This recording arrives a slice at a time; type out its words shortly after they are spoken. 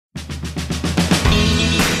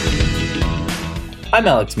I'm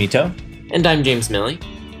Alex Mito. And I'm James Milley.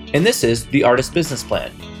 And this is The Artist Business Plan,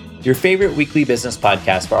 your favorite weekly business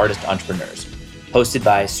podcast for artist entrepreneurs, hosted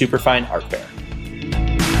by Superfine Art Fair.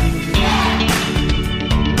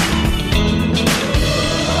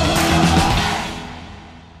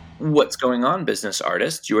 What's going on, business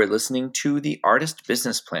artists? You are listening to The Artist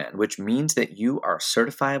Business Plan, which means that you are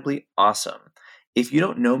certifiably awesome. If you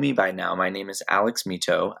don't know me by now, my name is Alex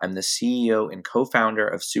Mito. I'm the CEO and co-founder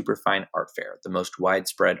of Superfine Art Fair, the most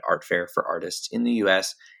widespread art fair for artists in the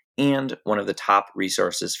US, and one of the top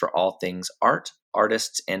resources for all things art,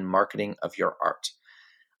 artists, and marketing of your art.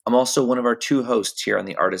 I'm also one of our two hosts here on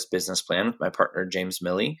the Artist Business Plan with my partner, James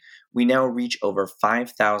Milley. We now reach over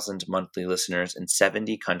 5,000 monthly listeners in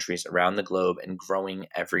 70 countries around the globe and growing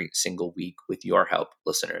every single week with your help,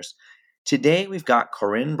 listeners. Today, we've got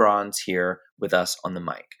Karin Brauns here with us on the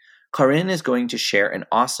mic. Karin is going to share an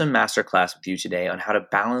awesome masterclass with you today on how to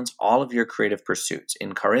balance all of your creative pursuits.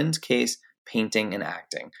 In Karin's case, painting and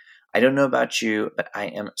acting. I don't know about you, but I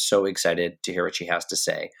am so excited to hear what she has to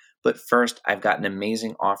say. But first, I've got an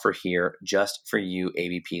amazing offer here just for you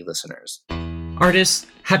ABP listeners. Artists,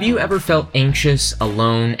 have you ever felt anxious,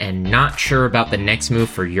 alone, and not sure about the next move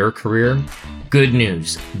for your career? Good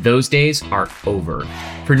news, those days are over.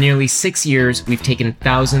 For nearly 6 years, we've taken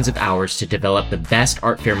thousands of hours to develop the best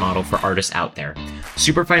art fair model for artists out there.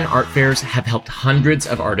 Superfine Art Fairs have helped hundreds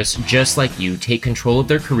of artists just like you take control of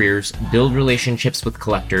their careers, build relationships with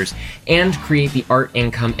collectors, and create the art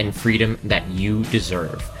income and freedom that you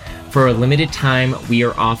deserve. For a limited time, we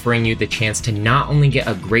are offering you the chance to not only get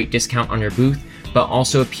a great discount on your booth, but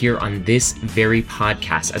also appear on this very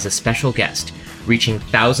podcast as a special guest, reaching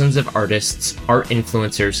thousands of artists, art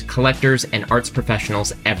influencers, collectors, and arts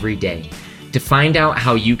professionals every day. To find out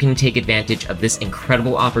how you can take advantage of this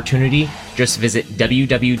incredible opportunity, just visit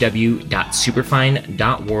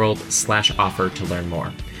www.superfine.world/offer to learn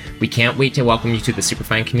more. We can't wait to welcome you to the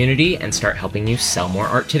Superfine community and start helping you sell more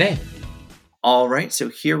art today. All right, so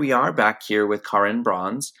here we are back here with Karin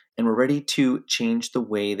Brauns, and we're ready to change the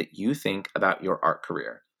way that you think about your art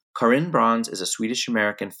career. Karin Brauns is a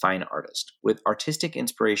Swedish-American fine artist. With artistic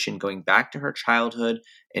inspiration going back to her childhood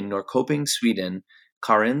in Norrköping, Sweden,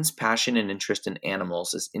 Karin's passion and interest in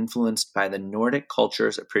animals is influenced by the Nordic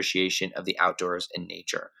culture's appreciation of the outdoors and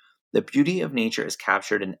nature. The beauty of nature is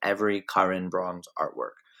captured in every Karin Brauns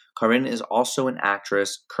artwork. Karin is also an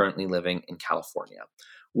actress currently living in California.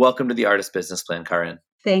 Welcome to the Artist Business Plan, Karin.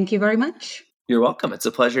 Thank you very much. You're welcome. It's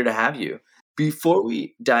a pleasure to have you. Before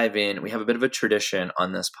we dive in, we have a bit of a tradition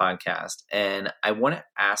on this podcast, and I want to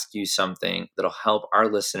ask you something that'll help our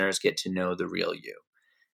listeners get to know the real you.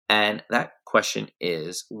 And that question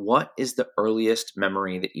is, what is the earliest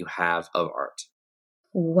memory that you have of art?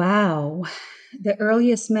 Wow. The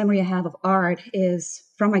earliest memory I have of art is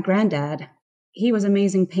from my granddad. He was an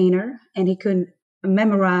amazing painter, and he could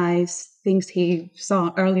memorize things he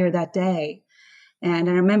saw earlier that day. And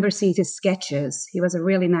I remember seeing his sketches. He was a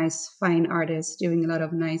really nice, fine artist doing a lot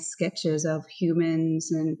of nice sketches of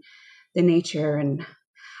humans and the nature. And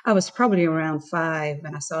I was probably around 5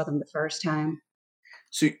 when I saw them the first time.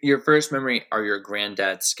 So your first memory are your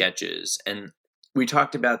granddad's sketches. And we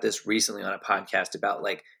talked about this recently on a podcast about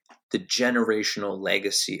like the generational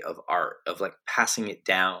legacy of art, of like passing it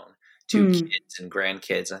down to kids and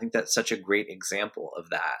grandkids. I think that's such a great example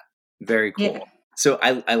of that. Very cool. Yeah. So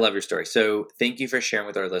I love your story. So thank you for sharing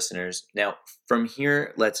with our listeners. Now, from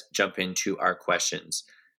here, let's jump into our questions.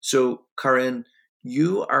 So Karin,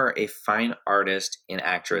 you are a fine artist and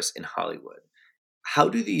actress in Hollywood. How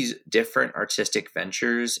do these different artistic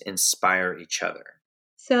ventures inspire each other?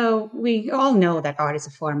 So we all know that art is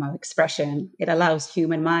a form of expression. It allows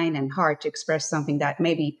human mind and heart to express something that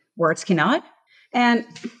maybe words cannot. And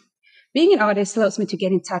being an artist allows me to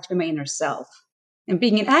get in touch with my inner self. And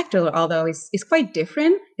being an actor, although is quite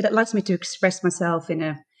different, it allows me to express myself in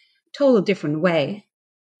a totally different way.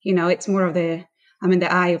 You know, it's more of I'm in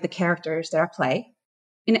the eye of the characters that I play.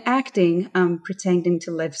 In acting, I'm pretending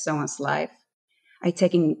to live someone's life. I'm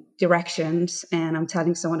taking directions and I'm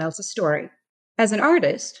telling someone else's story. As an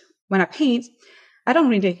artist, when I paint, I don't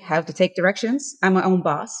really have to take directions. I'm my own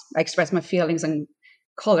boss. I express my feelings and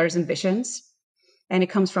colors and visions, and it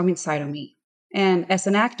comes from inside of me. And as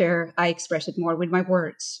an actor, I express it more with my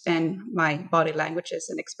words and my body languages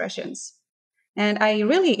and expressions. And I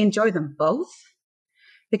really enjoy them both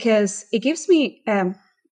because it gives me kind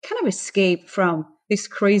of escape from this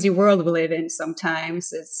crazy world we live in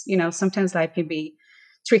sometimes. It's, sometimes life can be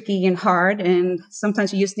tricky and hard, and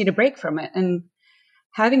sometimes you just need a break from it. And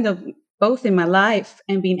having them both in my life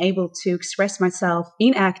and being able to express myself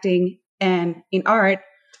in acting and in art,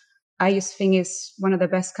 I just think is one of the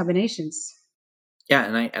best combinations. Yeah,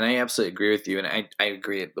 and I absolutely agree with you, and I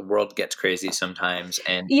agree. The world gets crazy sometimes,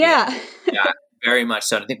 and Yeah. yeah, very much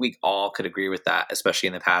so. And I think we all could agree with that, especially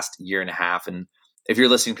in the past year and a half. And if you're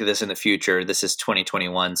listening to this in the future, this is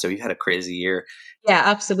 2021, so you've had a crazy year. Yeah,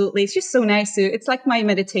 absolutely. It's just so nice to, it's like my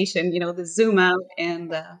meditation, the zoom out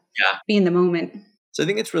and Yeah. be in the moment. So I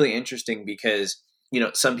think it's really interesting because,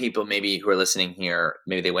 some people maybe who are listening here,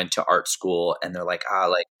 maybe they went to art school and they're like,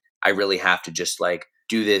 like I really have to just like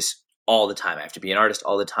do this all the time. I have to be an artist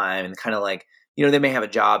all the time. And kind of like, they may have a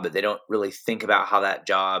job, but they don't really think about how that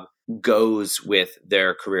job goes with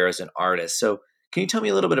their career as an artist. So can you tell me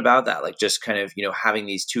a little bit about that? Like just kind of, having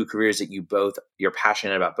these two careers that you're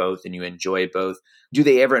passionate about both and you enjoy both. Do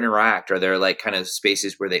they ever interact? Are there like kind of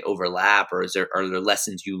spaces where they overlap, or are there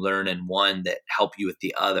lessons you learn in one that help you with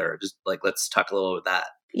the other? Just like, let's talk a little about that.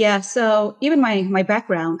 Yeah, so even my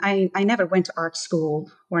background, I never went to art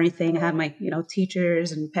school or anything. I had my,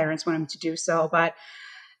 teachers and parents wanted me to do so, but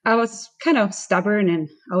I was kind of stubborn and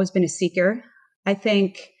always been a seeker. I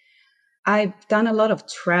think I've done a lot of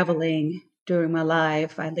traveling during my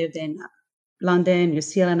life. I lived in London, New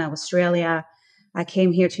Zealand, Australia. I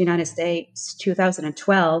came here to the United States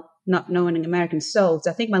 2012, not knowing an American soul.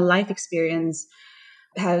 So I think my life experience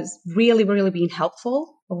has really, really been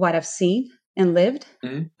helpful of what I've seen and lived.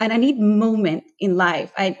 Mhm. And I need moment in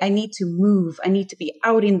life. I need to move. I need to be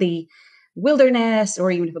out in the wilderness,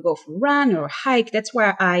 or even if I go for a run or a hike, that's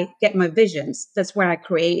where I get my visions. That's where I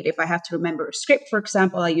create. If I have to remember a script, for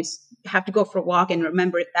example, have to go for a walk and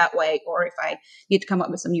remember it that way. Or if I need to come up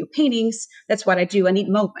with some new paintings, that's what I do. I need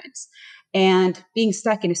moments. And being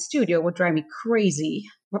stuck in a studio would drive me crazy.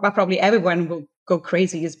 Probably everyone will go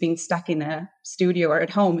crazy is being stuck in a studio or at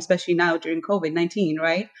home, especially now during COVID-19,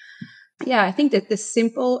 right? Yeah, I think that the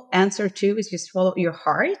simple answer too is just follow your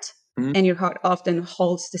heart, Mhm. and your heart often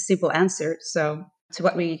holds the simple answer. So to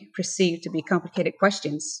what we perceive to be complicated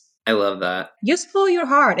questions, I love that. just follow your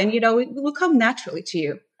heart, and it will come naturally to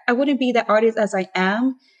you. I wouldn't be the artist as I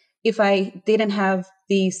am if I didn't have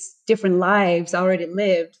these different lives I already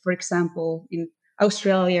lived. For example, in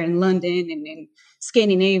Australia and London and in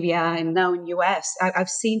Scandinavia and now in US, I've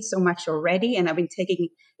seen so much already, and I've been taking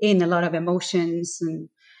in a lot of emotions and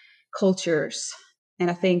cultures. And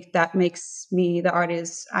I think that makes me the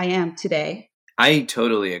artist I am today. I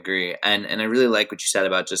totally agree. And I really like what you said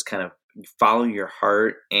about just kind of follow your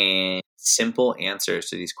heart and simple answers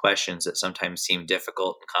to these questions that sometimes seem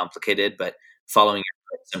difficult and complicated, but following your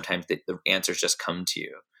heart, sometimes the answers just come to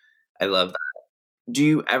you. I love that. Do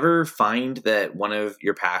you ever find that one of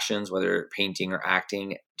your passions, whether painting or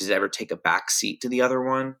acting, does it ever take a back seat to the other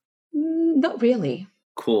one? Not really.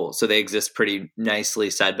 Cool. So they exist pretty nicely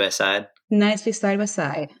side by side. Nicely side by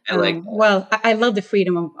side. I like that. Well, I love the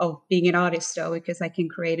freedom of being an artist, though, because I can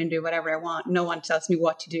create and do whatever I want. No one tells me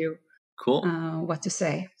what to do, Cool. what to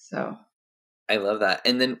say. So, I love that.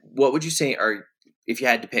 And then what would you say are, if you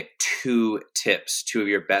had to pick two of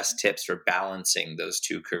your best tips for balancing those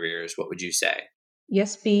two careers, what would you say?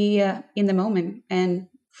 just be in the moment and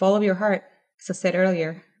follow your heart, as I said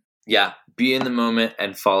earlier. Yeah, be in the moment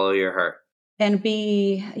and follow your heart. And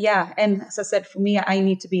and as I said, for me, I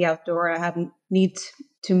need to be outdoor. I have need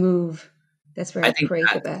to move. That's where I I think create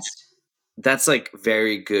the that best. that's like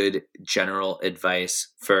very good general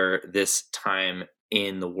advice for this time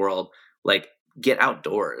in the world. Like, get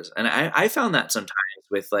outdoors. And I found that sometimes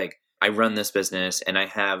with like, I run this business and I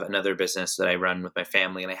have another business that I run with my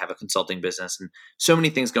family, and I have a consulting business, and so many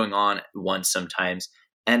things going on at once sometimes.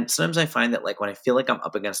 And sometimes I find that like when I feel like I'm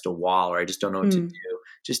up against a wall or I just don't know what to Mm, do,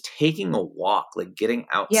 just taking a walk, like getting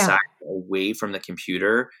outside yeah. away from the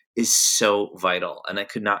computer is so vital. And I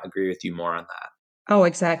could not agree with you more on that. Oh,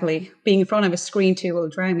 exactly. Being in front of a screen too will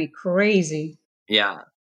drive me crazy. Yeah.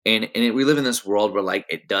 We live in this world where like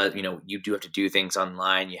it does, you do have to do things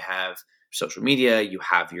online. You have social media, you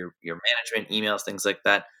have your management emails, things like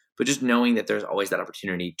that. But just knowing that there's always that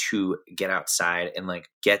opportunity to get outside and like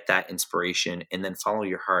get that inspiration and then follow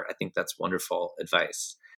your heart. I think that's wonderful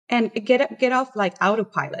advice. And get off like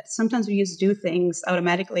autopilot. Sometimes we just do things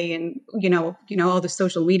automatically, and all the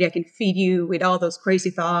social media can feed you with all those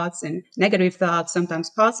crazy thoughts and negative thoughts,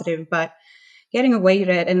 sometimes positive. But getting away with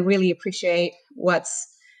it and really appreciate what's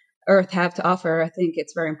Earth have to offer, I think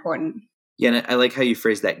it's very important. Yeah, and I like how you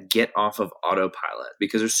phrase that, get off of autopilot,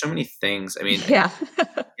 because there's so many things. I mean, Yeah.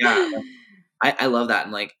 yeah, I love that.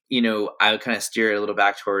 And like, I would kind of steer it a little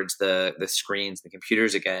back towards the screens, the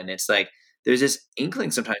computers again. It's like there's this inkling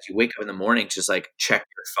sometimes you wake up in the morning to just like check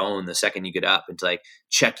your phone the second you get up, and to like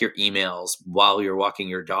check your emails while you're walking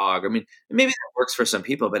your dog. I mean, maybe that works for some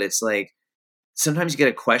people, but it's like sometimes you get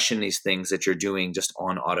to question these things that you're doing just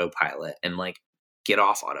on autopilot. And like get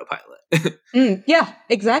off autopilot. Yeah,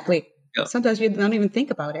 exactly. Yeah. Sometimes we don't even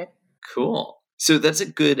think about it. Cool. So that's a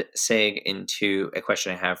good seg into a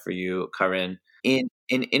question I have for you, Karin. In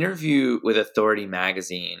an interview with Authority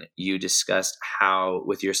Magazine, you discussed how,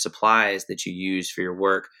 with your supplies that you use for your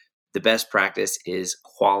work, the best practice is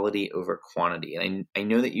quality over quantity. And I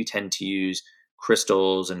know that you tend to use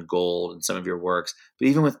crystals and gold in some of your works, but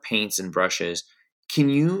even with paints and brushes, can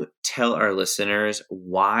you tell our listeners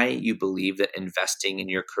why you believe that investing in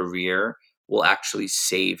your career will actually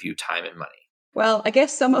save you time and money? Well, I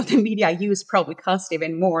guess some of the media I use probably cost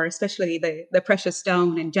even more, especially the precious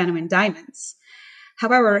stone and genuine diamonds.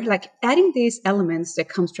 However, like adding these elements that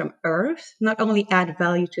comes from earth not only add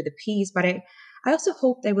value to the piece, but I also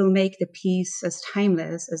hope they will make the piece as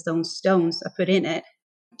timeless as those stones I put in it.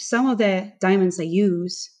 Some of the diamonds I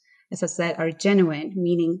use, as I said, are genuine,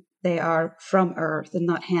 meaning they are from earth and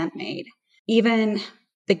not handmade. Even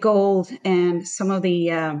the gold and some of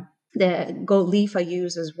the gold leaf I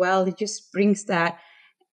use as well, it just brings that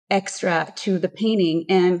extra to the painting.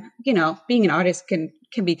 And being an artist can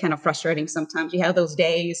be kind of frustrating sometimes. You have those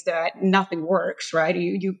days that nothing works, right?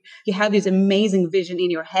 You have this amazing vision in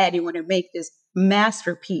your head. You want to make this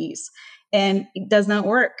masterpiece, and it does not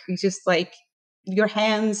work. It's just like your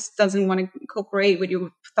hands doesn't want to cooperate with your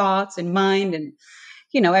thoughts and mind, and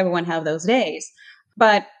everyone have those days.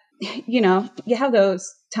 But you have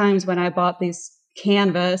those times when I bought this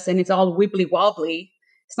canvas and it's all wibbly wobbly.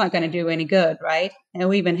 It's not going to do any good, right? And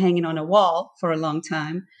we've been hanging on a wall for a long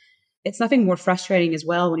time. It's nothing more frustrating as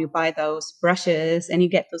well when you buy those brushes and you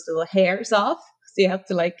get those little hairs off. So you have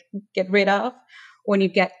to get rid of. When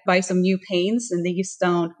you buy some new paints and they just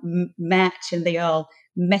don't match and they all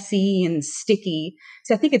messy and sticky.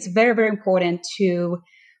 So I think it's very, very important to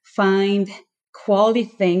find quality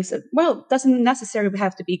things. Well, it doesn't necessarily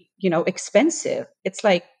have to be, expensive. It's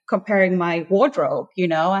like comparing my wardrobe.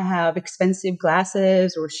 I have expensive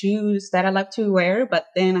glasses or shoes that I like to wear, but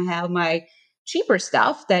then I have my cheaper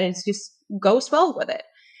stuff that is just goes well with it.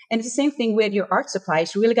 And it's the same thing with your art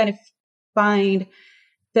supplies. You really got to find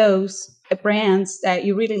those brands that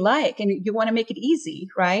you really like, and you want to make it easy,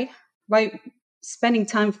 right? By spending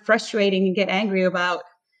time frustrating and get angry about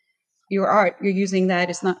your art you're using that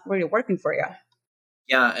is not really working for you.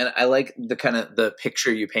 Yeah, and I like the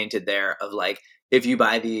picture you painted there of if you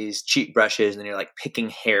buy these cheap brushes and then you're picking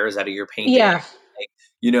hairs out of your painting, Yeah.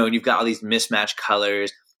 and you've got all these mismatched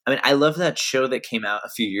colors. I mean, I love that show that came out a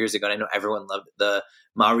few years ago, and I know everyone loved it. The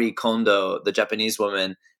Marie Kondo, the Japanese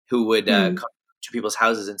woman who would come to people's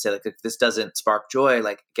houses and say, if this doesn't spark joy,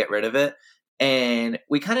 get rid of it. And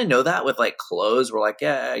we kind of know that with clothes. We're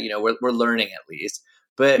yeah, we're learning at least.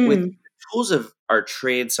 But with tools of our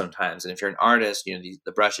trade sometimes, and if you're an artist,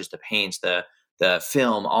 the brushes, the paints, the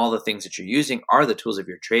film, all the things that you're using are the tools of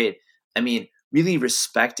your trade. I mean, really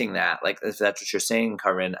respecting that, if that's what you're saying,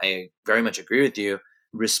 Karin, I very much agree with you.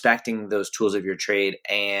 Respecting those tools of your trade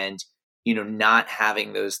and, not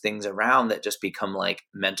having those things around that just become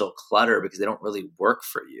mental clutter because they don't really work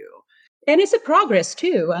for you. And it's a progress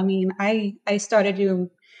too. I mean, I started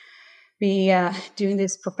to be doing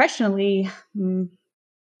this professionally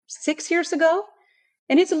 6 years ago,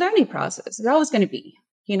 and it's a learning process. It's always going to be.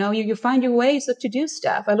 You find your ways to do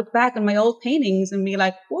stuff. I look back on my old paintings and be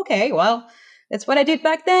like, okay, well, that's what I did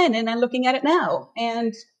back then, and I'm looking at it now.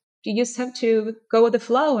 And you just have to go with the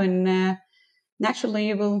flow, and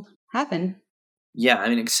naturally it will happen. Yeah, I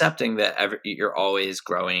mean, accepting that you're always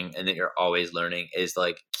growing and that you're always learning is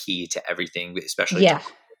key to everything, especially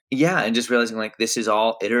yeah, and just realizing this is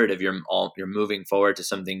all iterative. You're moving forward to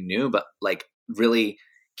something new, but really,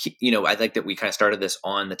 I like that we kind of started this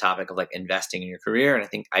on the topic of investing in your career, and I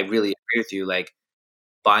think I really agree with you.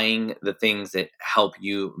 Buying the things that help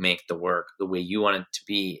you make the work the way you want it to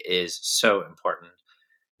be is so important.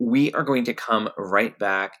 We are going to come right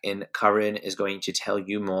back, and Karin is going to tell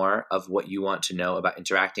you more of what you want to know about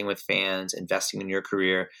interacting with fans, investing in your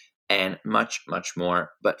career, and much, much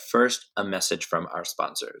more. But first, a message from our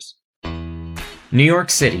sponsors. New York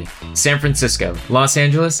City, San Francisco, Los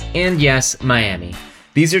Angeles, and yes, Miami.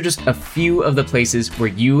 These are just a few of the places where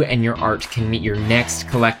you and your art can meet your next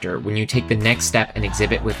collector when you take the next step and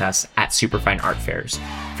exhibit with us at Superfine Art Fairs.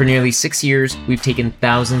 For nearly 6 years, we've taken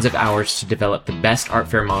thousands of hours to develop the best art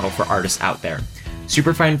fair model for artists out there.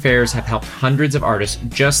 Superfine Fairs have helped hundreds of artists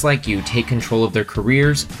just like you take control of their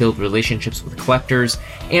careers, build relationships with collectors,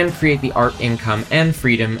 and create the art income and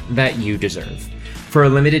freedom that you deserve. For a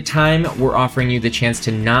limited time, we're offering you the chance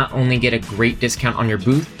to not only get a great discount on your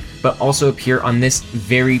booth, but also appear on this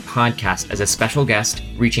very podcast as a special guest,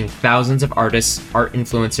 reaching thousands of artists, art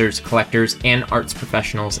influencers, collectors, and arts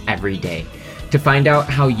professionals every day. To find out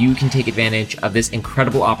how you can take advantage of this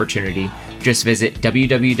incredible opportunity, just visit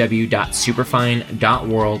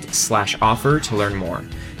www.superfine.world/offer to learn more.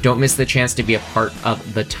 Don't miss the chance to be a part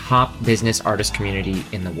of the top business artist community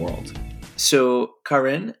in the world. So,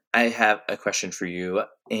 Karin, I have a question for you,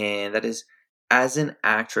 and that is, as an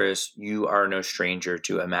actress, you are no stranger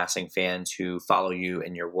to amassing fans who follow you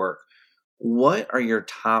and your work. What are your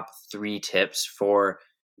top 3 tips for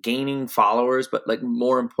gaining followers, but like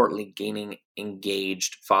more importantly, gaining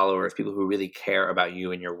engaged followers, people who really care about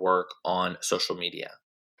you and your work on social media?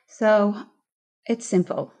 So it's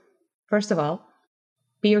simple. First of all,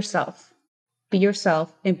 be yourself. Be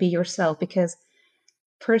yourself and be yourself because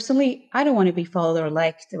personally, I don't want to be followed or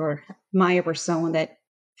liked or admired by someone that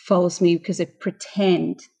follows me because they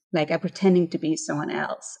pretend like I'm pretending to be someone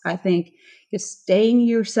else. I think just staying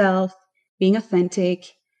yourself, being authentic,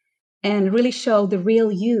 and really show the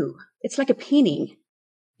real you. It's like a painting.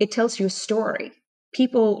 It tells you a story.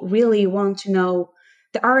 People really want to know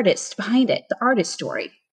the artist behind it, the artist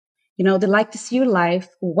story. They like to see your life,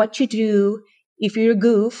 what you do, if you're a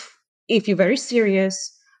goof, if you're very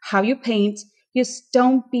serious, how you paint. Just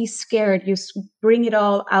don't be scared. Just bring it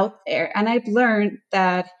all out there. And I've learned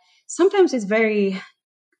that sometimes it's very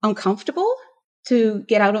uncomfortable to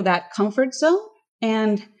get out of that comfort zone.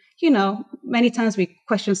 And, many times we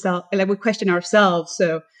question ourselves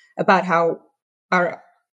so about how our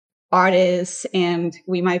artists, and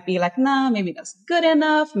we might be like, nah, maybe that's good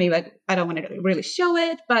enough. Maybe I don't want to really show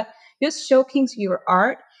it, but just showcase your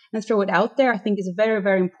art and throw it out there, I think is very,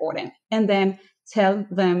 very important. And then tell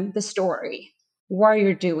them the story, why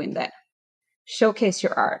you're doing that. Showcase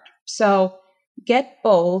your art. So get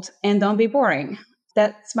bold and don't be boring.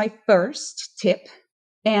 That's my first tip.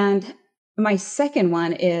 And my second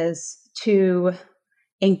one is to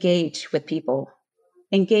engage with people.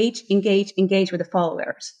 Engage with the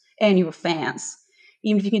followers and your fans.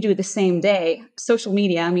 Even if you can do it the same day, social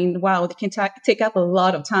media, I mean, wow, it can take up a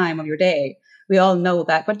lot of time of your day. We all know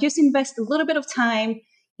that. But just invest a little bit of time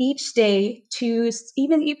each day to,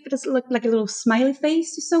 even if it does look like a little smiley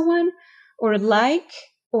face to someone, or a like,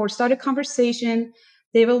 or start a conversation.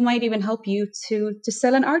 They might even help you to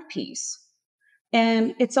sell an art piece.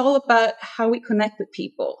 And it's all about how we connect with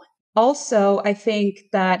people. Also, I think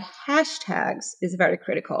that hashtags is very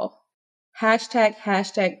critical. Hashtag,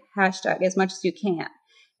 hashtag, hashtag as much as you can.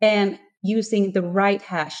 And using the right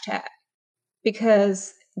hashtag,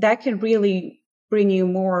 because that can really bring you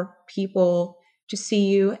more people to see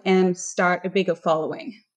you and start a bigger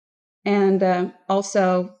following. And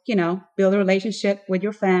also, build a relationship with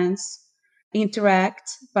your fans,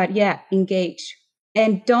 interact, but yeah, engage.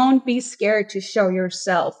 And don't be scared to show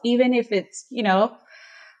yourself, even if it's,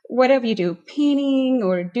 whatever you do, painting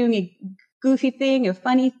or doing a goofy thing, a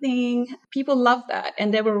funny thing. People love that,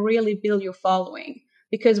 and they will really build your following,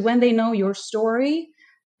 because when they know your story,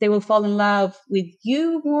 they will fall in love with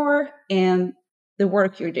you more and the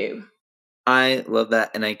work you do. I love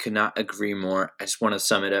that, and I could not agree more. I just want to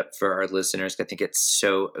sum it up for our listeners. I think it's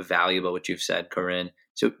so valuable what you've said, Corinne.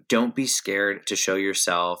 So don't be scared to show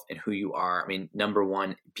yourself and who you are. I mean, number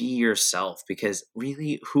one, be yourself, because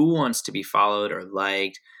really, who wants to be followed or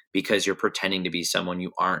liked because you're pretending to be someone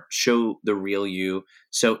you aren't? Show the real you.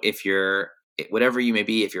 So if you're whatever you may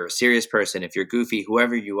be, if you're a serious person, if you're goofy,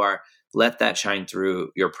 whoever you are, let that shine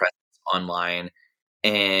through your presence online.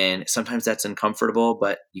 And sometimes that's uncomfortable,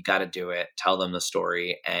 but you got to do it. Tell them the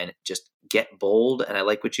story and just get bold. And I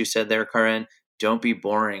like what you said there, Karin. Don't be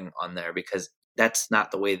boring on there, because that's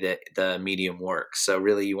not the way that the medium works. So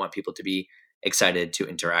really, you want people to be excited to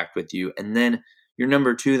interact with you. And then your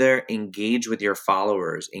number 2 there, engage with your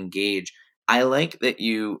followers. Engage. I like that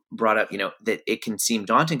you brought up, that it can seem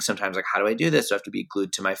daunting sometimes. Like, how do I do this? Do I have to be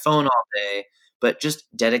glued to my phone all day? But just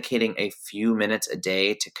dedicating a few minutes a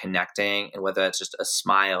day to connecting, and whether that's just a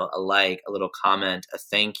smile, a like, a little comment, a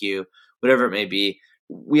thank you, whatever it may be.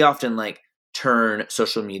 We often turn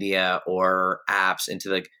social media or apps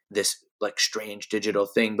into this strange digital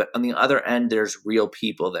thing, but on the other end, there's real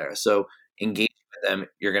people there. So engage with them,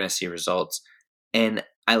 you're going to see results. And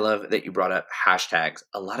I love that you brought up hashtags.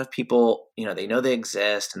 A lot of people, they know they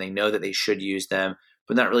exist and they know that they should use them,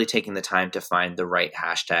 but not really taking the time to find the right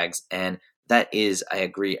hashtags. And that is, I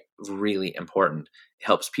agree, really important. It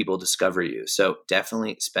helps people discover you. So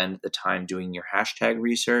definitely spend the time doing your hashtag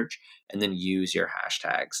research and then use your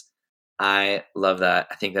hashtags. I love that.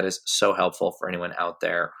 I think that is so helpful for anyone out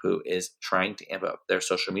there who is trying to amp up their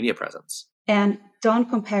social media presence. And don't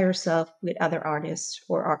compare yourself with other artists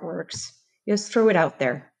or artworks. Just throw it out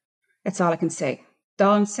there. That's all I can say.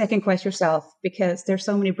 Don't second guess yourself, because there's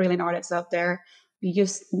so many brilliant artists out there. You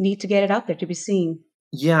just need to get it out there to be seen.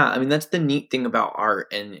 Yeah, I mean, that's the neat thing about art,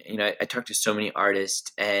 and, I talk to so many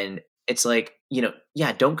artists, and it's like,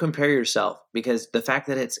 yeah, don't compare yourself because the fact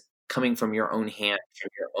that it's coming from your own hand, from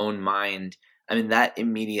your own mind, I mean, that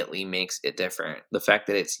immediately makes it different. The fact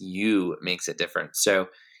that it's you makes it different, so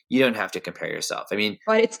you don't have to compare yourself. I mean,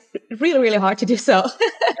 But it's really, really hard to do so.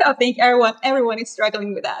 I think everyone is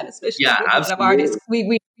struggling with that, especially yeah, with a lot of artists.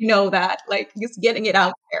 absolutely. We know that, like just getting it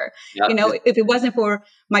out there. Yep, just If it wasn't for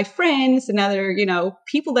my friends and other,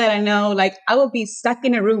 people that I know, like I would be stuck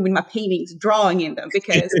in a room with my paintings, drawing in them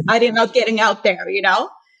because I did not getting out there. yeah.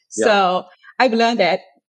 So I've learned that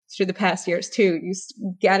through the past years too. You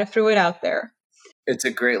gotta throw it out there. It's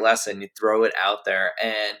a great lesson. You throw it out there,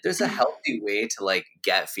 and there's a healthy way to like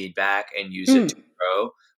get feedback and use it to Mm,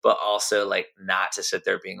 grow, but also like not to sit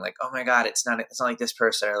there being like, "Oh my god, it's not like this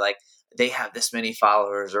person," or like they have this many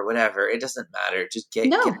followers or whatever. It doesn't matter. Just get it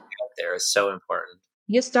no, out there is so important.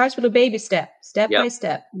 you start with a baby step, step Yep. by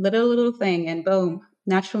step, little thing, and boom,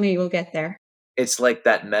 naturally you'll get there. It's like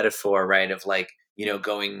that metaphor, right? Of like,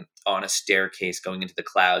 going on a staircase going into the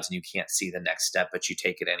clouds and you can't see the next step, but you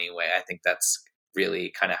take it anyway. I think that's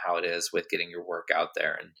really kind of how it is with getting your work out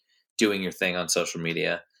there and doing your thing on social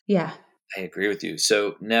media. Yeah. I agree with you.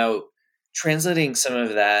 So now, translating some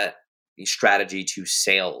of that strategy to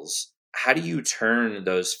sales, how do you turn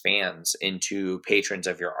those fans into patrons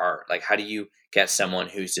of your art? Like, how do you get someone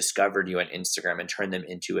who's discovered you on Instagram and turn them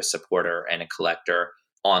into a supporter and a collector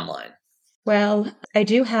online? Well, I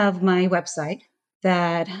do have my website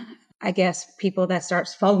that I guess people that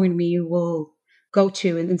starts following me will go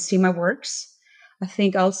to and see my works. I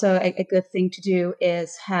think also a good thing to do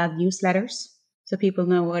is have newsletters so people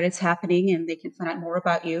know what is happening and they can find out more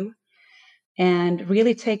about you and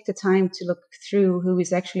really take the time to look through who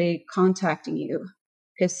is actually contacting you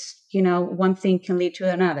because one thing can lead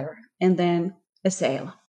to another and then a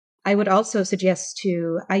sale. I would also suggest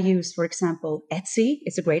I use, for example, Etsy.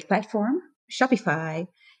 It's a great platform. Shopify,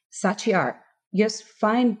 Sachi Art. Just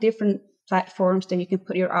find different platforms that you can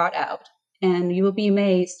put your art out, and you will be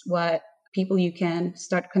amazed what people you can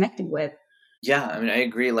start connecting with. Yeah, I mean, I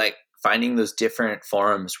agree. Like finding those different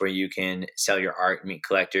forums where you can sell your art, meet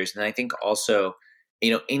collectors, and I think also,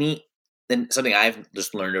 any and something I've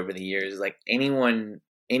just learned over the years, like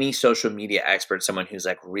any social media expert, someone who's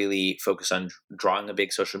like really focused on drawing a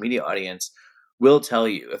big social media audience, will tell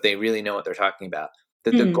you if they really know what they're talking about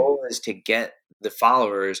that the Mm. goal is to get the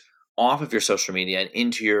followers off of your social media and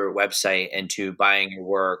into your website and to buying your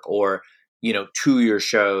work or to your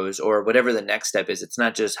shows or whatever the next step is. It's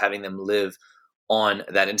not just having them live on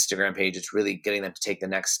that Instagram page. It's really getting them to take the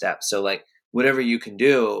next step. So like whatever you can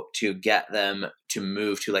do to get them to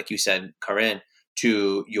move to, like you said, Karin,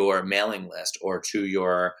 to your mailing list or to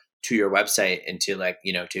your website and to like,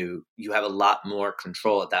 to you have a lot more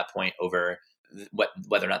control at that point over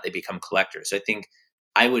whether or not they become collectors. So I think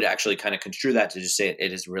I would actually kind of construe that to just say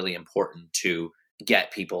it is really important to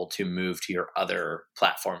get people to move to your other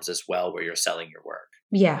platforms as well where you're selling your work.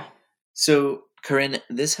 Yeah. So, Corinne,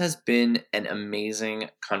 this has been an amazing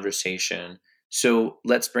conversation. So,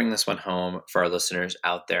 let's bring this one home for our listeners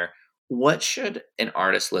out there. What should an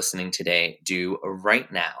artist listening today do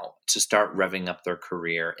right now to start revving up their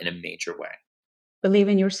career in a major way? Believe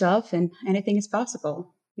in yourself, and anything is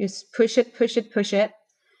possible. Just push it, push it, push it,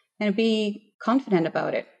 and be confident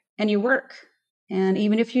about it and your work. And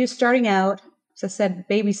even if you're starting out, as I said,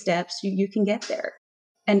 baby steps, you can get there.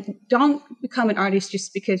 And don't become an artist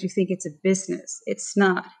just because you think it's a business. It's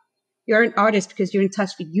not. You're an artist because you're in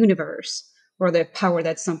touch with universe or the power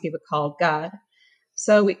that some people call God.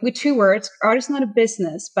 So with two words, art is not a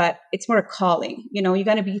business, but it's more a calling. You're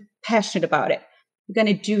going to be passionate about it. You're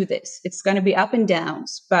going to do this. It's going to be up and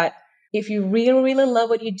downs. But if you really, really love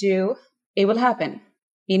what you do, it will happen.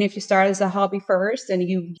 Even if you start as a hobby first and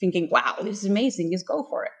you thinking, wow, this is amazing, just go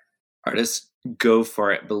for it. Artists, go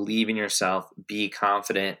for it. Believe in yourself, be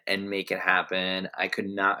confident, and make it happen. I could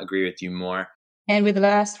not agree with you more. And with the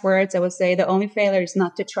last words, I would say the only failure is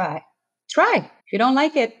not to try. Try. If you don't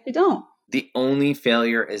like it, you don't. The only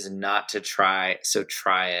failure is not to try, so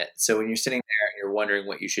try it. So when you're sitting there and you're wondering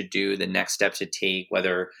what you should do, the next step to take,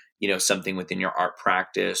 whether, something within your art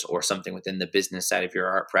practice or something within the business side of your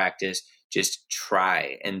art practice, just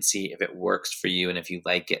try and see if it works for you and if you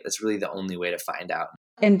like it. That's really the only way to find out.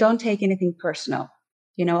 And don't take anything personal.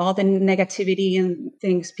 All the negativity and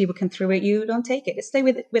things people can throw at you, don't take it. Just stay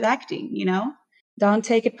with acting. Don't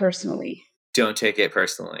take it personally. Don't take it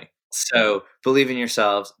personally. So believe in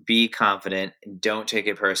yourselves, be confident, don't take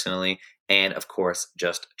it personally, and of course,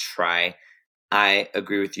 just try. I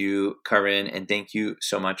agree with you, Karin, and thank you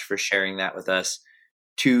so much for sharing that with us.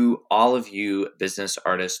 To all of you business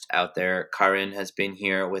artists out there, Karin has been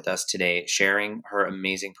here with us today, sharing her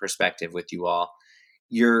amazing perspective with you all.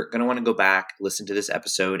 You're going to want to go back, listen to this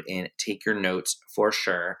episode, and take your notes for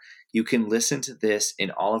sure. You can listen to this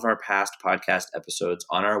in all of our past podcast episodes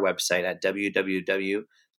on our website at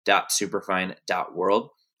www.superfine.world.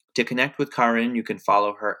 To connect with Karin, you can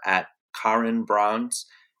follow her at Karin Brauns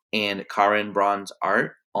and Karin Brauns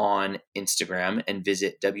Art on Instagram and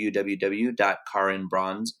visit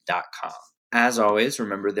www.karinbrauns.com. As always,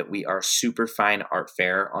 remember that we are Superfine Art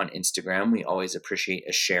Fair on Instagram. We always appreciate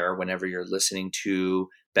a share whenever you're listening to,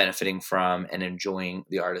 benefiting from, and enjoying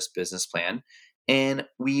the Artist Business Plan. And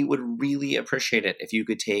we would really appreciate it if you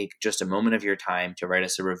could take just a moment of your time to write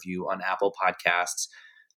us a review on Apple Podcasts.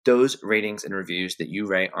 Those ratings and reviews that you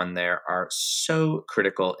write on there are so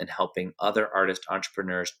critical in helping other artist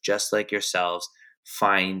entrepreneurs just like yourselves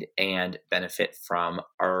find and benefit from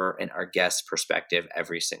our guest perspective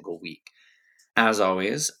every single week. As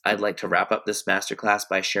always, I'd like to wrap up this masterclass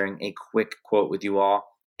by sharing a quick quote with you all.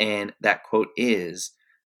 And that quote is,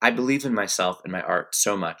 "I believe in myself and my art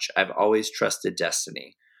so much. I've always trusted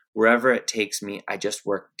destiny. Wherever it takes me, I just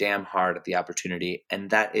work damn hard at the opportunity."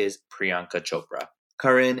 And that is Priyanka Chopra.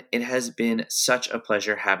 Karin, it has been such a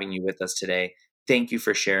pleasure having you with us today. Thank you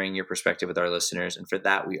for sharing your perspective with our listeners. And for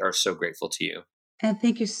that, we are so grateful to you. And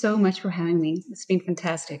thank you so much for having me. It's been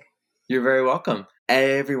fantastic. You're very welcome.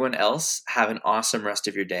 Everyone else, have an awesome rest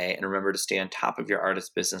of your day. And remember to stay on top of your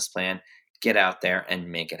artist business plan. Get out there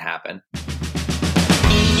and make it happen.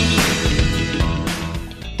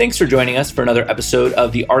 Thanks for joining us for another episode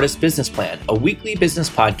of The Artist Business Plan, a weekly business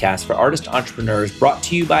podcast for artist entrepreneurs brought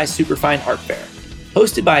to you by Superfine Art Fair.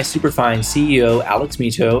 Hosted by Superfine CEO Alex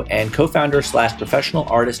Mito and co-founder/professional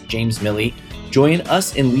artist James Milley, join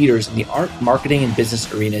us and leaders in the art, marketing, and business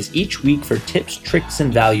arenas each week for tips, tricks,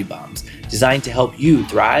 and value bombs designed to help you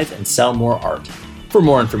thrive and sell more art. For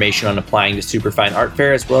more information on applying to Superfine Art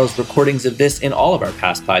Fair, as well as recordings of this and all of our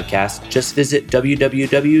past podcasts, just visit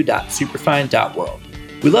www.superfine.world.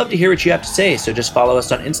 We love to hear what you have to say, so just follow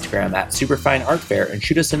us on Instagram at Superfine Art Fair and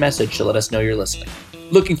shoot us a message to let us know you're listening.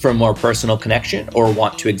 Looking for a more personal connection or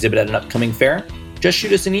want to exhibit at an upcoming fair? Just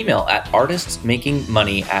shoot us an email at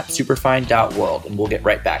artistsmakingmoney@superfine.world and we'll get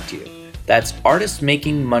right back to you. That's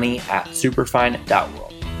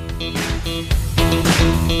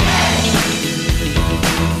artistsmakingmoney@superfine.world.